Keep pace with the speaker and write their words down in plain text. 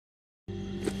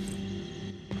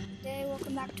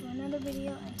welcome back to another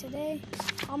video. And today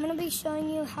I'm gonna be showing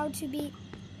you how to beat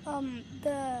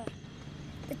the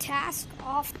task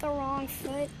off the wrong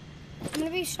foot. I'm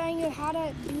gonna be showing you how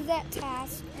to do that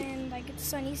task, and like it's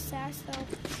Sunny's task. So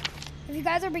if you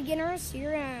guys are beginners,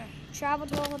 you're gonna travel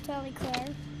to a Hotel Eclair.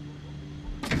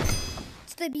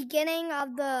 It's the beginning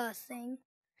of the thing.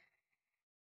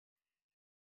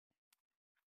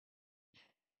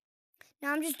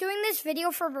 Now I'm just doing this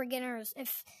video for beginners.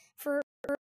 If for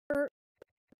the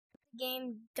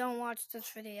game, don't watch this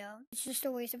video. It's just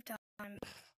a waste of time.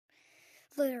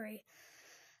 Literally.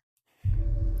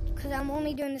 Because I'm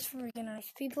only doing this for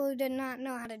beginners. People who did not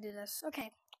know how to do this.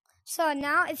 Okay. So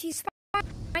now if you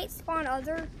might spawn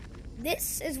other,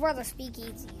 this is where the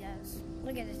speakeasy goes.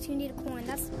 Look at this. You need a coin.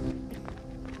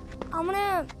 I'm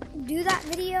gonna do that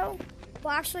video.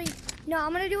 Well, actually, no,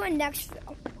 I'm gonna do a next.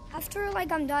 After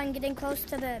like I'm done getting close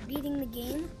to beating the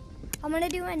game, I'm gonna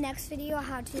do a next video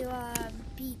how to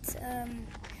beat.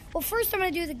 Well, first I'm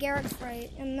gonna do the Garrick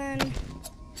fight, and then,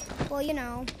 well, you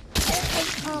know,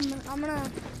 I'm gonna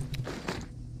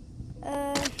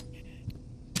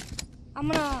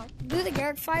do the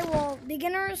Garrick fight. Well,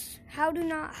 beginners, how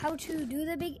to do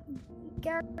the big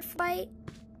Garrick fight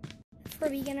for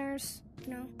beginners, you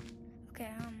know. Okay,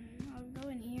 I'll go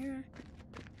in here.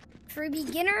 For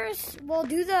beginners, we'll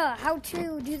do how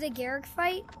to do the Garrick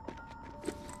fight,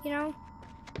 you know.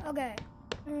 Okay,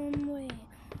 wait,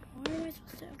 where am I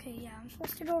supposed to, okay, yeah, I'm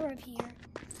supposed to go right here.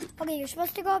 Okay, you're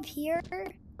supposed to go up here.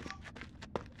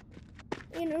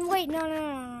 You know, wait, no.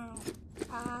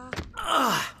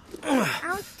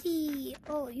 Ounty.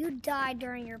 Oh, you died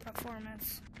during your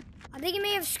performance. I think you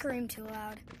may have screamed too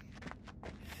loud.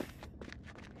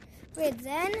 Wait,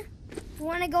 then you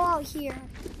want to go out here.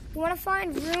 You want to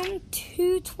find room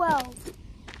 212.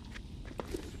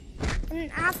 And then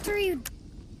after you...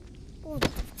 Oh,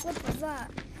 what was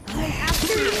that? And then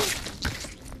after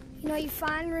you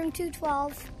find room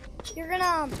 212, you're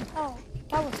gonna... Oh,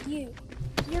 that was you.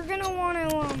 You're gonna want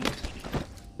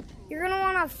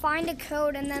to find a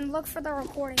code and then look for the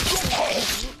recording.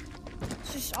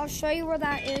 I'll show you where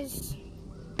that is.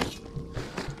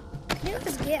 Can you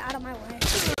just get out of my way?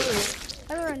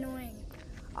 They're annoying.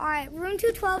 Alright, room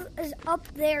 212 is up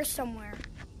there somewhere.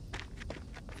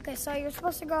 Okay, so you're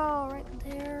supposed to go right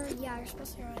there. Yeah, you're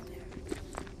supposed to go right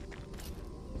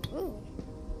there. Ooh.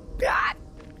 God!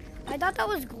 I thought that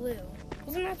was glue.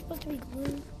 Wasn't that supposed to be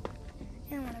glue?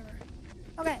 Yeah, whatever.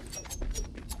 Okay.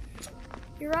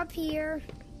 You're up here.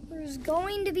 There's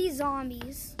going to be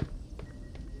zombies.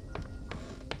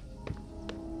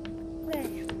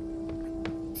 Okay.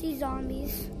 See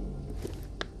zombies.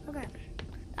 Okay.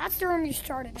 That's the room you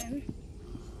started in.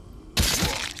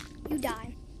 You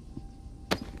die.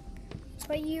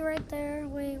 But you right there.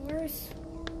 Wait, where's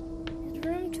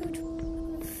room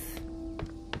 212?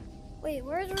 Wait,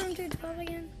 where's room 212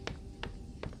 again?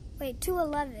 Wait,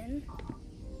 211.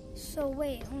 So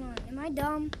wait, hold on. Am I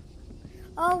dumb?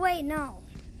 Oh wait, no.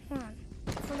 Hold on.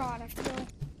 I forgot. I have to go.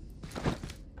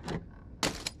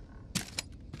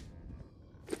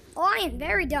 Oh, I am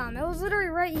very dumb. It was literally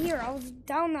right here. I was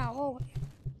down that hallway.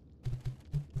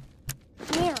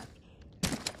 Here.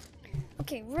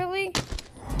 Okay, really?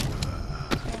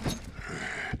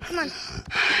 Come on.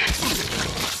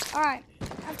 Alright.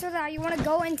 After that, you want to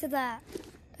go into that.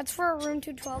 That's where room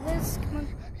 212 is. Come on.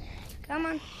 Come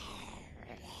on.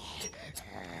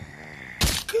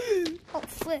 Oh,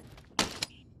 flip.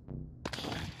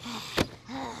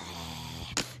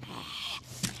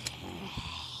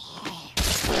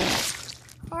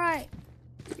 Alright.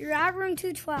 You're at room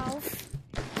 212.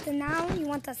 So now you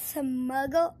want to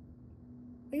smuggle.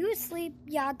 Are you asleep?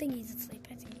 Yeah, I think he's asleep.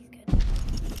 I think he's good.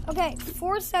 Okay,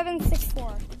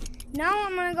 4764. Now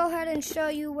I'm going to go ahead and show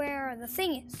you where the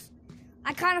thing is.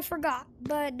 I kind of forgot,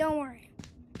 but don't worry.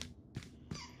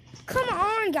 Come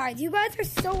on, guys. You guys are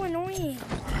so annoying.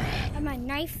 I have my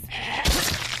knife.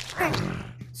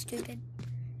 Stupid.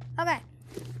 Okay.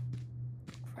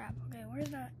 Crap. Okay, where's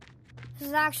that? This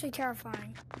is actually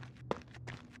terrifying.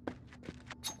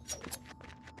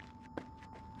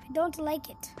 I don't like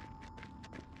it.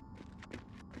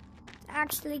 It's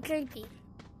actually creepy.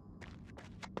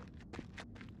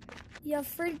 You're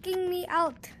freaking me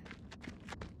out.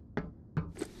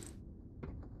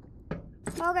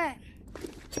 Okay.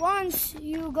 Once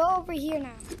you go over here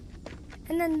now.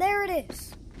 And then there it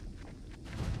is.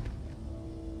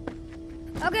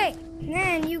 Okay.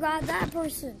 Then you got that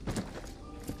person.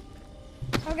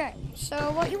 Okay.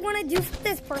 So what you want to do for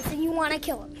this person, you want to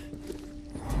kill him.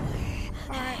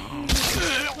 Alright.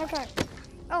 Okay.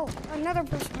 Oh, another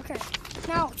person. Okay.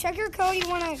 Now, check your code. You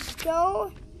want to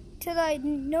go to the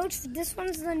notes. This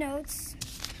one's the notes.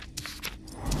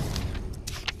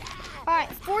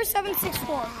 Alright,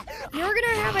 4764. You're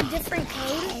gonna have a different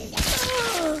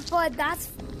code, but that's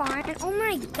fine. Oh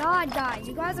my god, guys.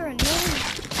 You guys are annoying.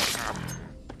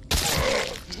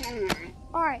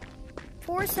 Alright,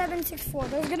 4764.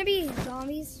 There's gonna be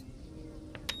zombies.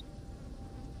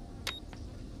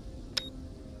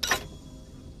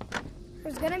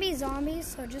 There's gonna be zombies,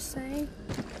 so just saying.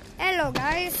 Hello,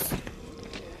 guys.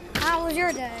 How was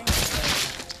your day?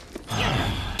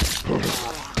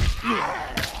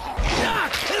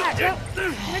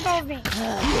 Let go of me.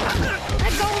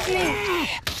 Let go of me.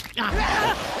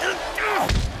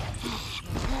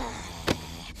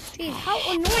 Jeez, how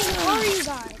annoying are you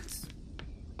guys?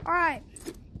 Alright.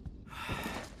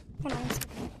 Hold on one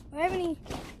second. Do I have any?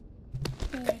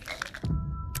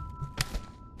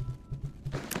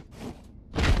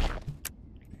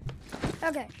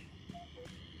 Okay.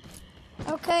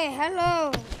 Okay,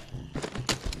 hello.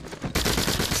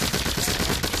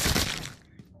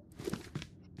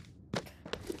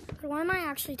 Why am I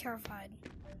actually terrified?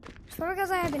 It's probably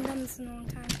because I haven't done this in a long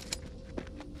time.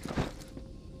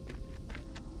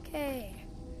 Okay.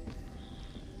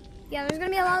 Yeah, there's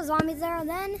gonna be a lot of zombies there, and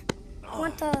then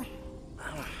what to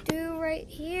do right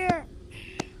here?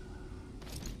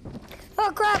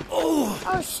 Oh crap!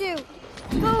 Oh shoot!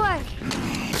 Go away!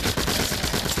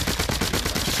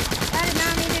 I did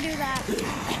not mean to do that.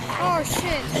 Oh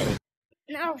shit!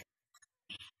 No!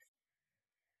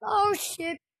 Oh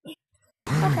shit!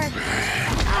 Okay.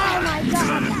 Oh my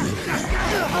god.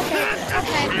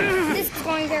 Okay. This is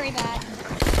going very bad.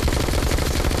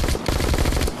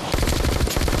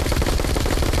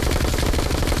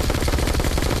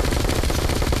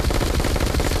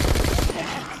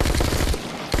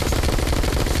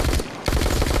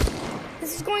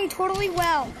 This is going totally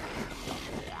well.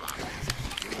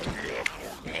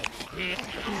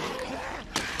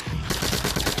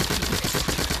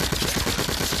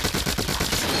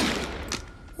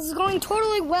 This is going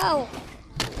totally well.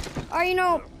 Or, you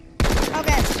know,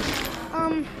 okay.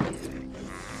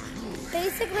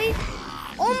 Basically,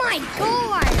 oh my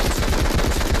god.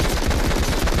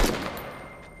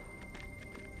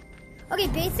 Okay,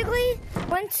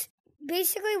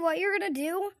 basically what you're gonna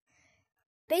do,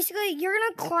 you're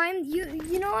gonna climb,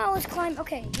 you know I was climbing,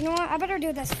 okay, you know what, I better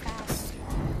do this fast.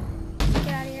 Get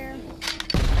out of here.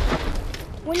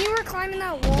 When you were climbing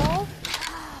that wall,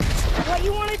 what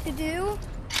you wanted to do,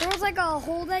 there was like a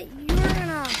hole that you're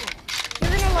gonna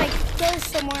like go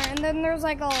somewhere, and then there's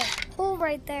like a hole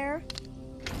right there.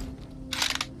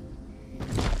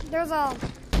 There's a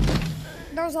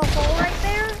hole right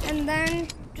there, and then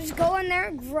just go in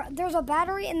there. There's a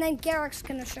battery, and then Garrick's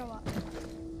gonna show up.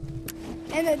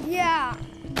 And then yeah,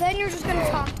 then you're just gonna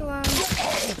talk to him.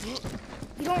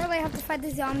 You don't really have to fight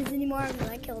the zombies anymore because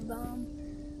I killed them.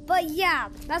 But yeah,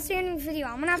 that's the end of the video.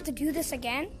 I'm gonna have to do this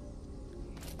again,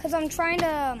 because I'm trying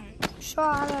to show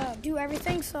how to do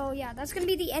everything. So yeah, that's going to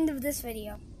be the end of this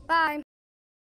video. Bye.